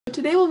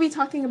today we'll be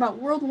talking about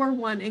World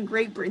War I and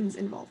Great Britain's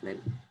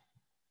involvement.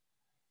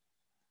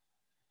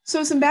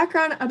 So some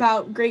background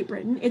about Great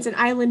Britain. It's an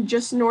island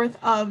just north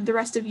of the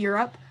rest of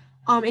Europe.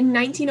 In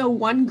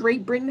 1901,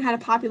 Great Britain had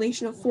a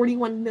population of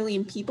 41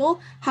 million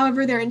people.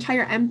 However, their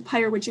entire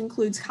empire, which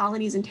includes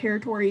colonies and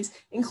territories,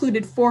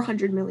 included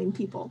 400 million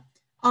people.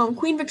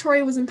 Queen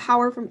Victoria was in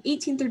power from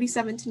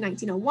 1837 to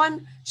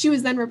 1901. She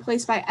was then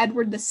replaced by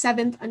Edward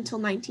VII until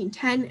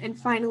 1910, and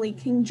finally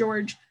King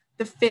George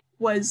V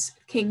was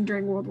king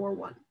during World War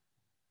I.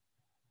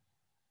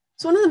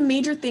 So one of the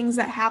major things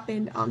that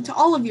happened to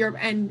all of Europe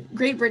and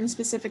Great Britain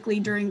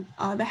specifically during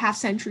the half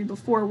century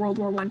before World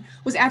War I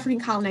was African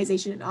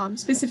colonization,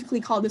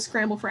 specifically called the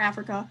Scramble for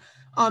Africa.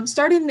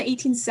 Started in the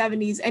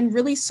 1870s and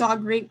really saw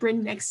Great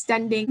Britain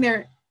extending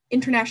their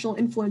international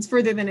influence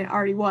further than it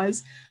already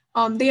was.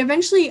 They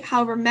eventually,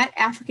 however, met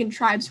African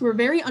tribes who were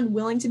very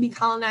unwilling to be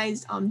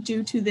colonized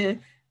due to the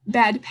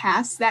bad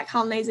past that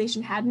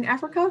colonization had in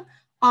Africa.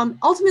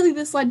 Ultimately,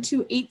 this led to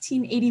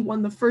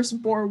 1881, the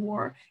First Boer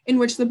War, in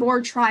which the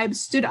Boer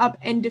tribes stood up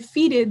and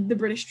defeated the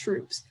British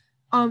troops.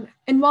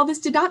 And while this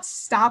did not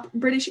stop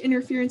British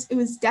interference, it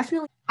was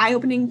definitely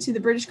eye-opening to the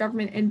British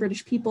government and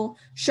British people,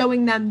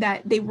 showing them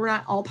that they were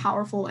not all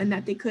powerful and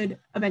that they could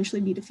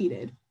eventually be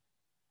defeated.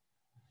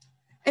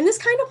 And this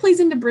kind of plays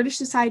into British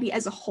society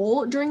as a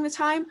whole during the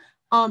time.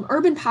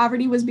 Urban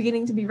poverty was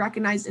beginning to be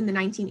recognized in the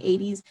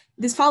 1980s.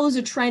 This follows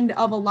a trend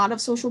of a lot of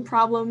social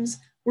problems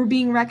were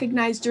being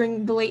recognized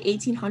during the late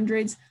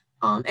 1800s.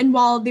 And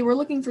while they were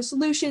looking for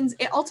solutions,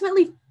 it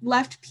ultimately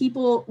left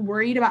people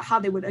worried about how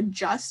they would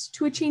adjust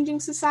to a changing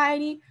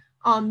society.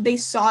 They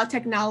saw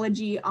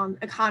technology,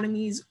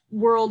 economies,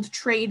 world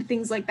trade,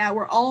 things like that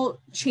were all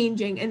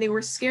changing, and they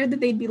were scared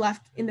that they'd be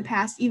left in the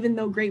past, even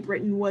though Great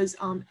Britain was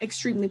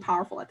extremely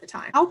powerful at the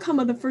time. The outcome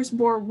of the First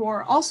Boer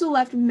War also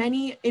left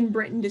many in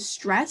Britain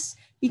distressed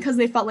because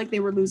they felt like they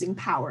were losing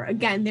power.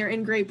 Again, they're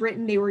in Great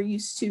Britain. They were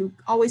used to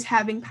always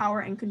having power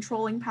and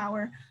controlling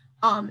power.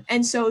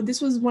 And so this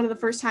was one of the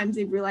first times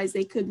they realized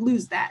they could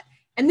lose that.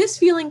 And this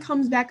feeling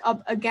comes back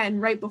up again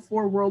right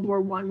before World War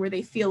I, where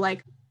they feel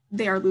like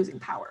they are losing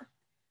power.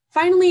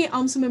 Finally,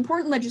 some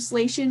important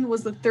legislation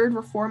was the Third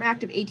Reform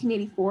Act of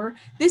 1884.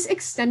 This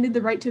extended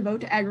the right to vote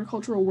to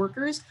agricultural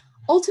workers.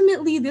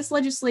 Ultimately, this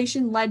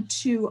legislation led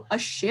to a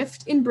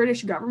shift in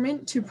British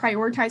government to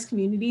prioritize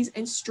communities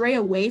and stray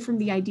away from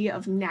the idea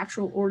of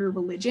natural order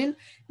religion.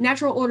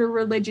 Natural order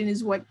religion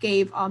is what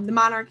gave the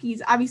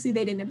monarchies, obviously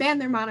they didn't abandon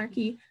their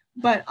monarchy,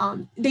 but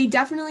they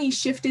definitely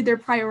shifted their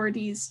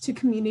priorities to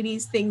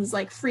communities, things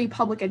like free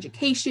public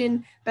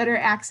education, better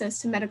access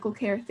to medical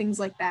care, things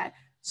like that.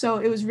 So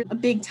it was a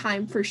big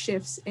time for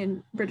shifts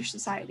in British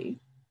society.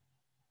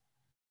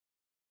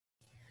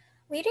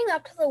 Leading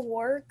up to the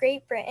war,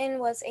 Great Britain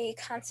was a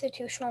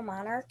constitutional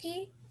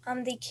monarchy.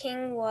 The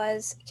king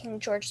was King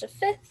George V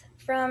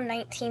from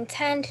 1910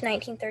 to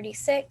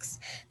 1936.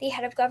 The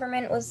head of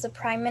government was the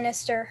Prime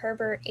Minister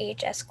Herbert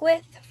H.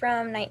 Asquith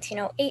from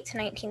 1908 to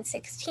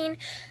 1916,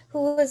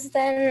 who was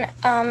then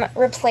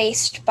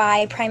replaced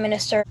by Prime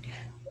Minister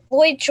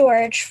Lloyd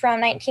George from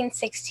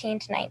 1916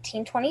 to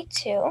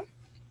 1922.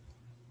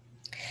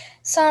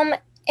 Some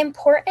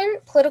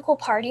important political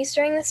parties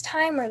during this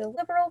time were the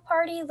Liberal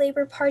Party,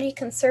 Labour Party,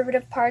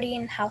 Conservative Party,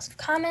 and House of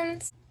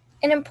Commons.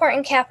 An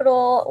important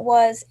capital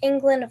was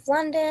England of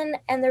London,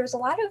 and there was a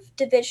lot of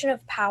division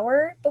of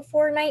power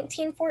before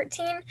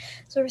 1914.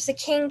 So there was the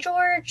King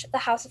George, the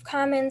House of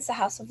Commons, the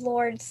House of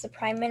Lords, the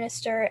Prime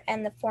Minister,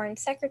 and the Foreign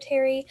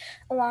Secretary,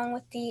 along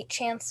with the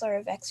Chancellor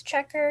of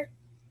Exchequer.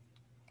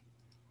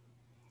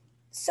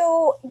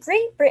 So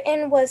Great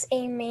Britain was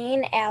a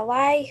main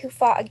ally who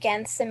fought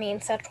against the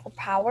main Central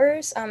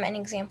Powers. An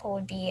example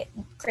would be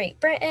Great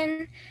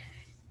Britain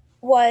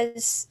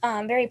was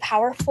very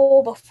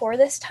powerful before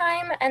this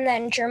time, and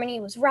then Germany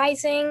was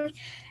rising,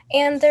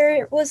 and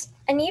there was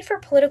a need for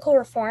political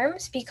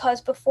reforms because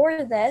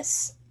before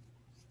this,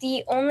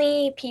 the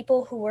only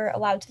people who were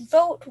allowed to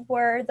vote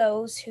were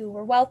those who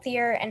were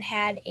wealthier and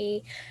had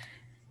a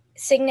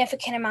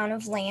significant amount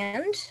of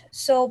land.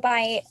 So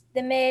by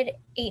the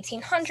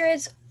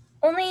mid-1800s,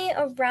 only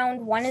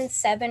around 1 in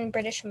 7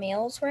 British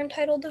males were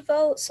entitled to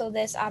vote. So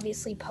this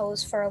obviously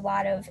posed for a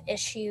lot of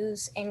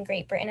issues in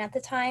Great Britain at the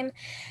time.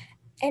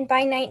 And by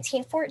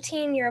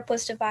 1914, Europe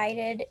was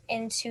divided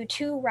into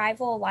 2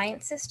 rival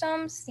alliance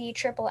systems, the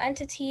Triple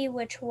Entity,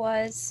 which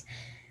was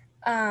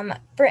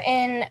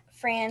Britain,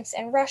 France,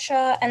 and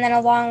Russia. And then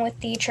along with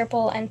the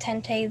Triple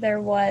Entente,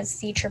 there was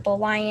the Triple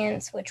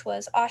Alliance, which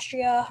was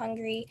Austria,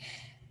 Hungary,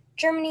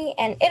 Germany,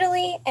 and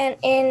Italy. And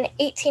in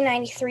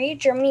 1893,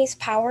 Germany's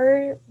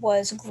power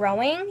was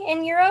growing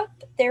in Europe.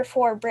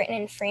 Therefore, Britain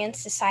and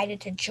France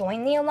decided to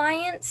join the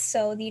alliance.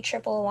 So the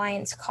Triple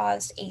Alliance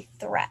caused a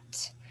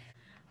threat.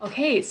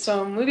 Okay,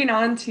 so moving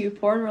on to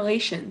foreign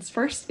relations.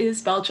 First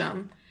is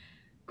Belgium.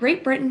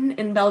 Great Britain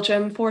and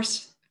Belgium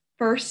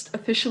first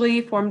officially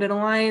formed an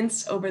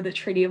alliance over the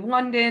Treaty of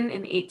London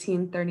in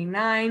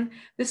 1839.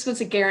 This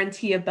was a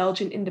guarantee of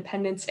Belgian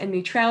independence and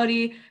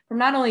neutrality from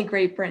not only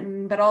Great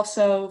Britain, but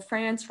also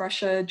France,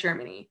 Russia,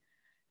 Germany.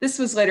 This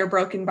was later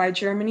broken by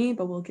Germany,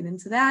 but we'll get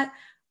into that.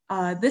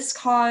 This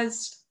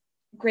caused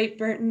Great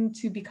Britain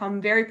to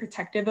become very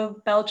protective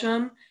of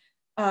Belgium.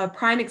 A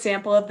prime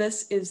example of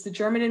this is the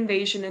German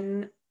invasion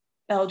in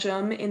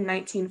Belgium in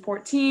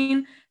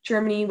 1914.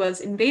 Germany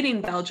was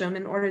invading Belgium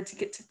in order to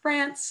get to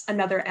France,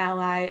 another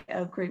ally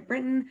of Great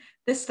Britain.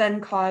 This then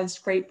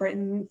caused Great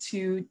Britain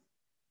to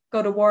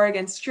go to war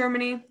against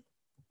Germany.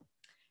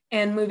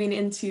 And moving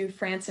into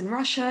France and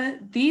Russia,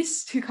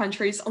 these two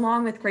countries,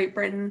 along with Great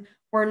Britain,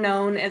 were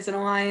known as an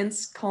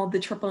alliance called the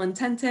Triple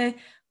Entente,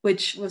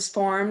 which was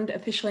formed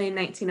officially in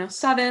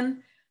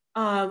 1907.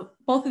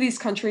 Both of these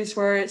countries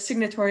were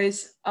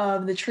signatories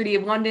of the Treaty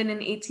of London in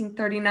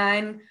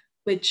 1839,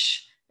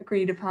 which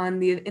agreed upon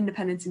the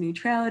independence and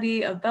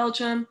neutrality of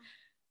Belgium.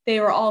 They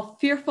were all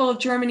fearful of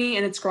Germany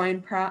and its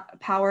growing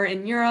power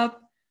in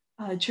Europe.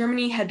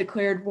 Germany had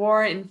declared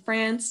war in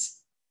France,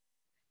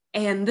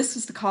 and this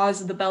was the cause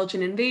of the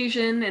Belgian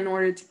invasion in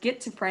order to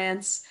get to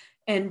France.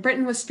 And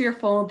Britain was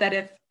fearful that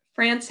if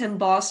France had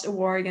lost a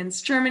war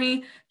against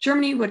Germany,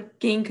 Germany would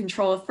gain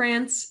control of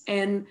France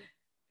and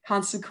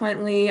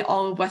consequently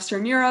all of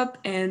Western Europe,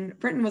 and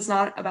Britain was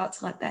not about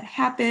to let that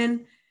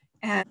happen.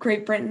 And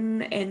Great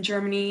Britain and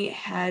Germany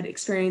had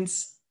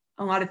experienced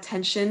a lot of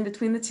tension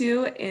between the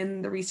two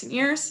in the recent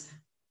years.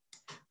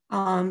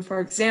 For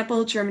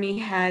example, Germany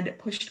had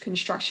pushed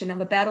construction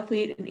of a battle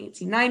fleet in the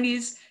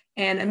 1890s,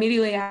 and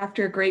immediately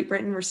after, Great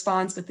Britain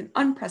responds with an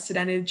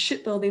unprecedented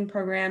shipbuilding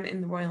program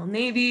in the Royal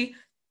Navy.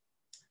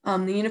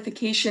 The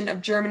unification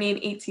of Germany in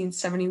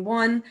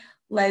 1871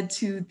 led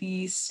to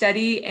the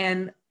steady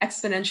and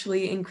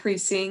exponentially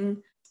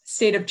increasing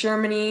state of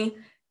Germany.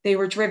 They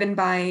were driven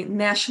by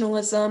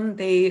nationalism.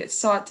 They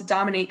sought to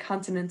dominate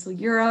continental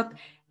Europe,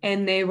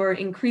 and they were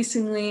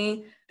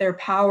increasingly their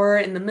power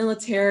in the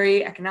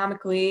military,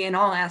 economically, in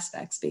all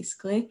aspects,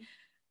 basically.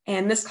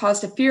 And this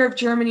caused a fear of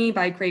Germany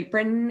by Great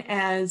Britain,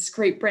 as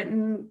Great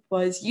Britain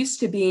was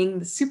used to being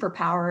the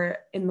superpower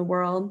in the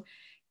world.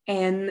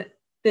 And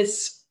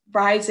this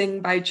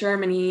rising by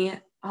Germany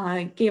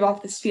gave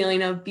off this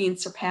feeling of being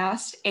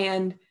surpassed,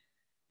 and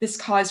this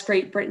caused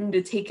Great Britain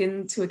to take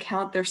into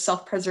account their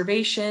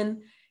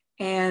self-preservation,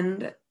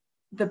 and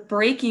the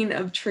breaking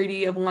of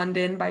Treaty of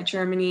London by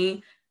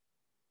Germany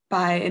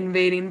by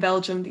invading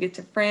Belgium to get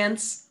to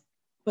France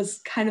was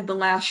kind of the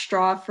last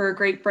straw for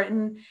Great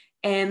Britain,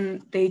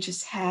 and they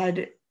just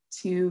had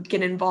to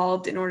get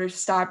involved in order to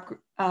stop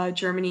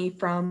Germany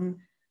from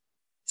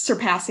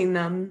surpassing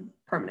them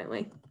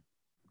permanently.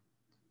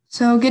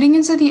 So getting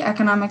into the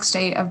economic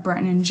state of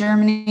Britain and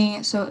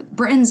Germany, so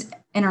Britain's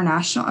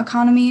international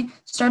economy,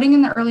 starting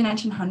in the early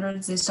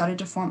 1900s, they started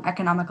to form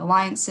economic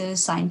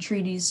alliances, sign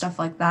treaties, stuff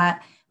like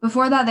that.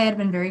 Before that, they had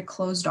been very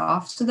closed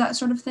off to that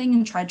sort of thing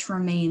and tried to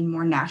remain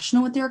more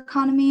national with their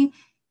economy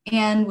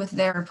and with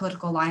their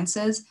political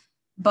alliances.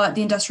 But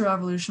the Industrial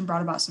Revolution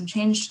brought about some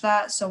change to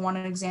that. So one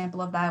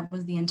example of that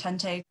was the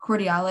Entente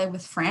Cordiale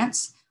with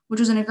France, which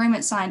was an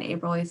agreement signed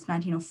April 8th,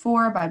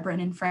 1904 by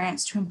Britain and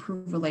France to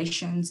improve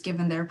relations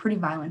given their pretty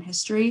violent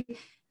history,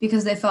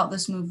 because they felt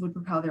this move would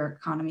propel their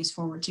economies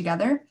forward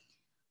together.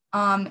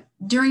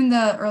 During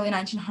the early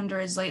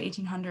 1900s, late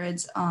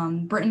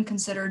 1800s, Britain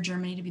considered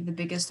Germany to be the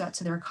biggest threat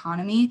to their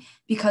economy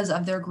because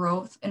of their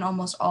growth in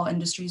almost all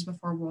industries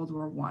before World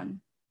War I.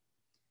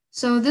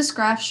 So this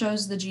graph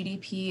shows the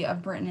GDP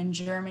of Britain and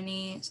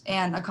Germany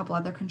and a couple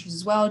other countries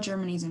as well.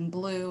 Germany's in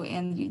blue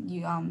and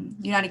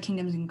United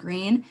Kingdom's in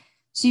green.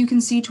 So you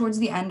can see towards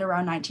the end,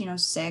 around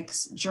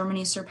 1906,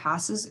 Germany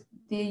surpasses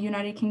the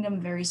United Kingdom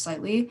very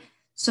slightly.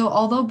 So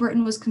although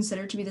Britain was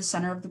considered to be the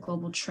center of the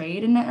global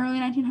trade in the early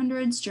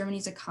 1900s,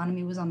 Germany's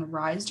economy was on the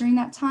rise during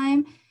that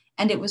time.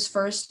 And it was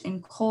first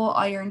in coal,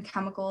 iron,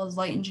 chemicals,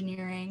 light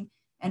engineering,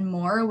 and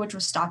more, which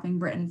was stopping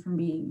Britain from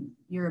being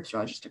Europe's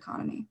largest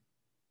economy.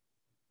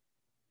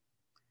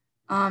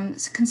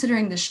 So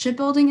considering the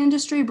shipbuilding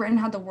industry, Britain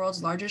had the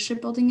world's largest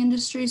shipbuilding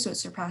industry, so it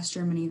surpassed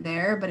Germany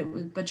there,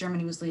 but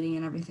Germany was leading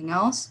in everything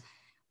else.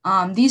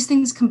 These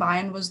things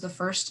combined was the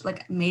first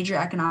major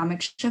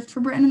economic shift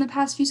for Britain in the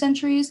past few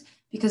centuries,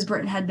 because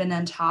Britain had been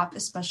on top,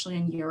 especially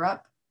in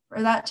Europe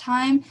for that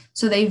time.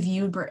 So they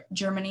viewed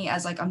Germany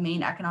as a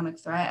main economic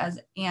threat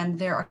and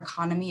their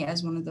economy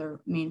as one of their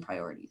main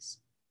priorities.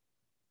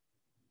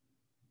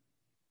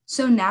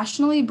 So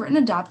nationally, Britain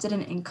adopted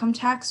an income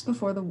tax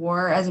before the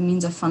war as a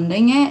means of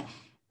funding it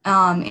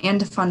and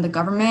to fund the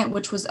government,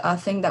 which was a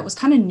thing that was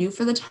kind of new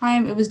for the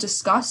time. It was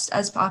discussed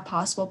as a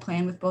possible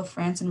plan with both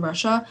France and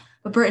Russia,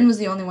 but Britain was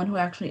the only one who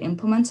actually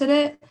implemented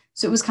it.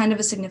 So it was kind of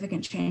a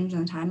significant change in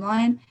the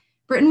timeline.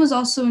 Britain was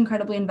also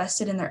incredibly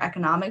invested in their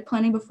economic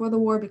planning before the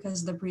war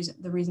because of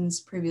the reasons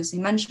previously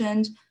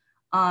mentioned.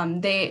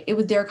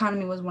 Their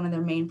economy was one of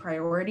their main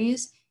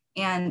priorities,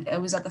 and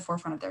it was at the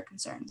forefront of their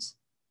concerns.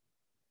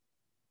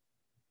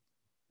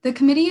 The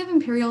Committee of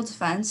Imperial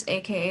Defense,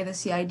 aka the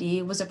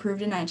CID, was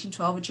approved in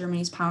 1912 with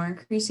Germany's power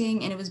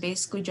increasing, and it was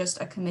basically just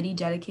a committee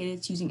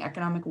dedicated to using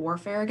economic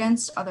warfare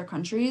against other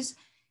countries.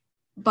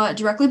 But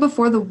directly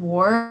before the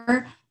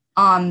war,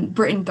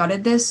 Britain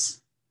gutted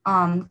this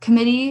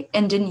committee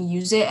and didn't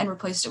use it and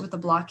replaced it with a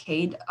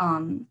blockade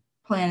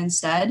plan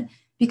instead,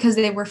 because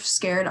they were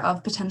scared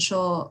of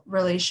potential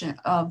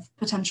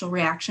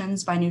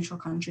reactions by neutral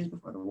countries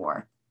before the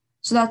war.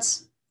 So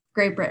that's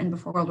Great Britain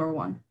before World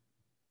War I.